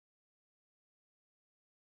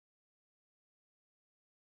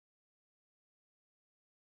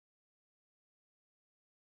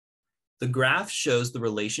The graph shows the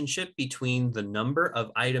relationship between the number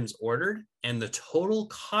of items ordered and the total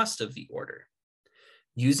cost of the order.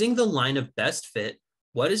 Using the line of best fit,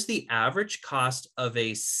 what is the average cost of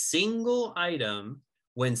a single item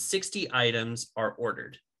when 60 items are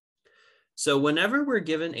ordered? So whenever we're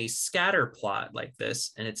given a scatter plot like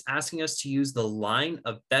this, and it's asking us to use the line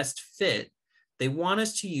of best fit, they want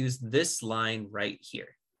us to use this line right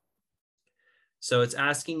here. So it's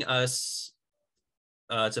asking us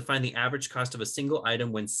to find the average cost of a single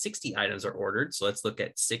item when 60 items are ordered. So let's look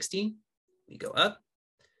at 60. We go up.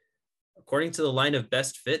 According to the line of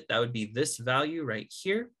best fit, that would be this value right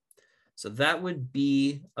here. So that would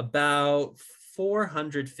be about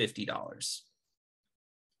 $450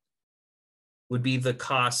 would be the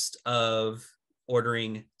cost of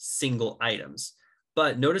ordering single items.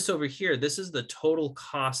 But notice over here, this is the total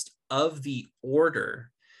cost of the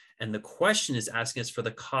order. And the question is asking us for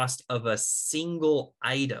the cost of a single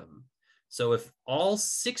item. So if all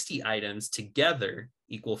 60 items together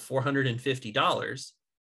equal $450,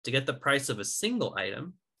 to get the price of a single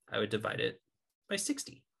item, I would divide it by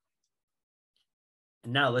 60.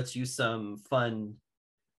 And now let's use some fun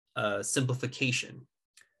simplification.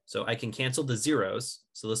 So I can cancel the zeros.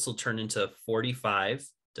 So this will turn into 45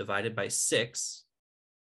 divided by 6.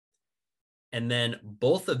 And then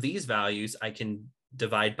both of these values I can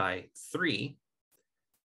divide by 3.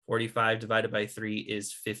 45 divided by 3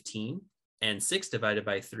 is 15. And 6 divided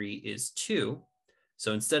by 3 is 2.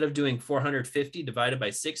 So instead of doing 450 divided by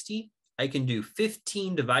 60, I can do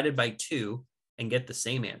 15 divided by 2 and get the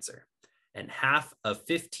same answer. And half of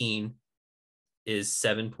 15 is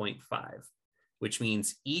 7.5. which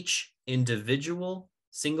means each individual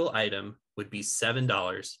single item would be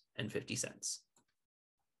 $7.50.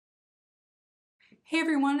 Hey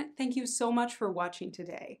everyone, thank you so much for watching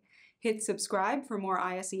today. Hit subscribe for more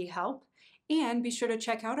ISE help, and be sure to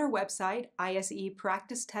check out our website,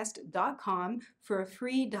 ISEPracticeTest.com, for a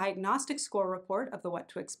free diagnostic score report of the What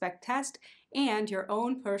to Expect test and your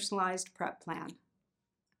own personalized prep plan.